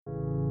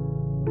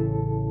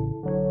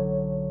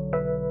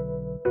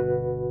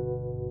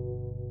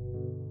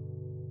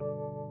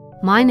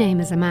My name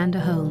is Amanda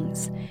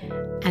Holmes,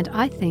 and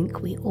I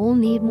think we all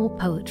need more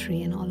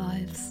poetry in our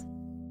lives.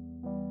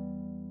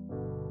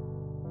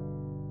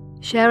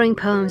 Sharing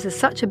poems is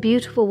such a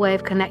beautiful way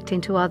of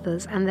connecting to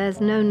others, and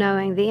there's no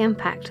knowing the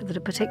impact that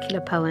a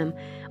particular poem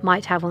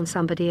might have on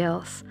somebody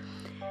else.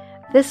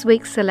 This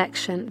week's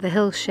selection, The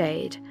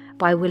Hillshade,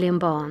 by William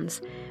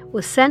Barnes,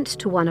 was sent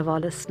to one of our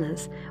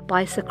listeners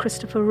by Sir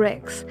Christopher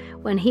Ricks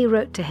when he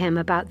wrote to him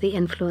about the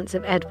influence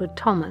of Edward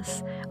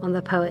Thomas on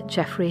the poet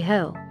Geoffrey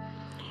Hill.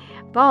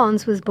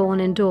 Barnes was born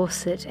in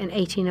Dorset in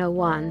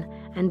 1801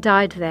 and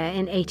died there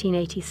in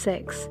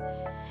 1886.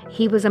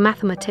 He was a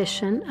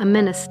mathematician, a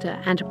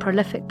minister, and a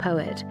prolific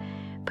poet,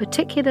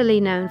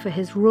 particularly known for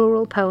his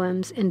rural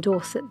poems in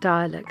Dorset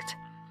dialect.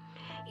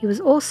 He was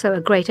also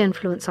a great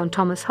influence on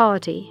Thomas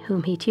Hardy,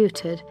 whom he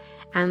tutored,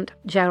 and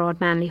Gerard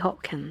Manley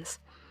Hopkins.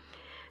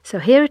 So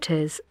here it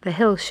is, The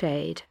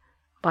Hillshade,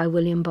 by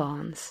William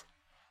Barnes.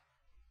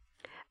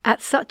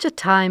 At such a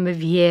time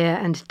of year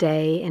and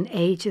day in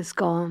ages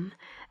gone,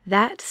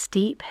 that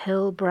steep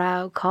hill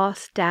brow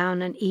cast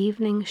down an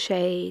evening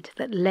shade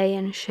that lay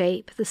in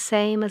shape the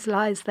same as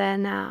lies there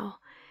now,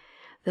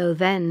 though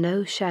then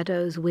no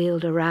shadows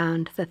wheeled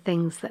around the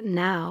things that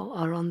now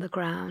are on the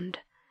ground.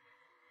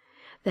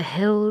 The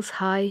hill's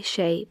high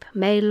shape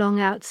may long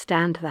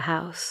outstand the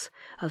house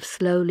of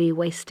slowly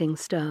wasting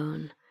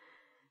stone.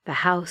 The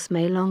house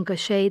may longer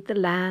shade the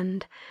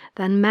land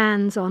than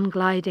man's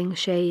on-gliding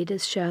shade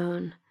is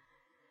shown.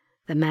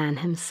 The man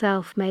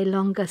himself may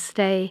longer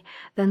stay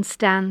than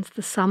stands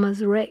the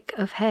summer's rick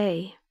of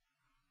hay.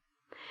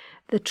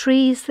 The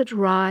trees that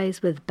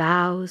rise with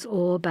boughs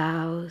o'er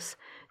boughs,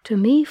 to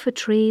me for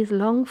trees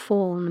long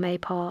fallen may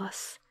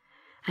pass,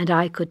 and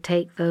I could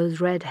take those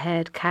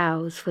red-haired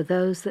cows for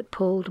those that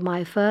pulled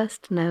my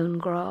first known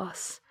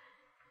grass.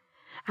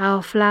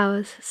 Our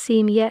flowers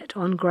seem yet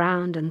on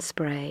ground and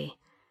spray,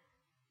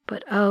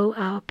 but oh,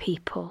 our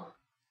people,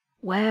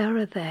 where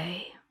are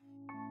they?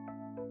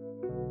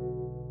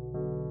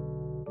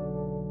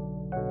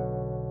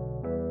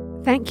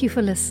 Thank you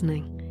for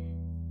listening.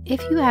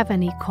 If you have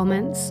any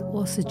comments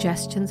or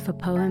suggestions for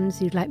poems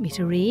you'd like me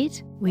to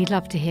read, we'd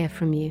love to hear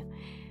from you.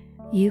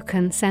 You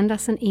can send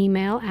us an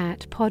email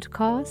at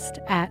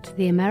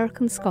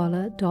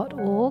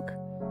podcast@theamericanscholar.org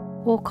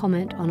or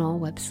comment on our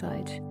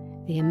website,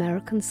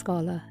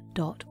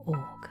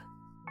 theamericanscholar.org.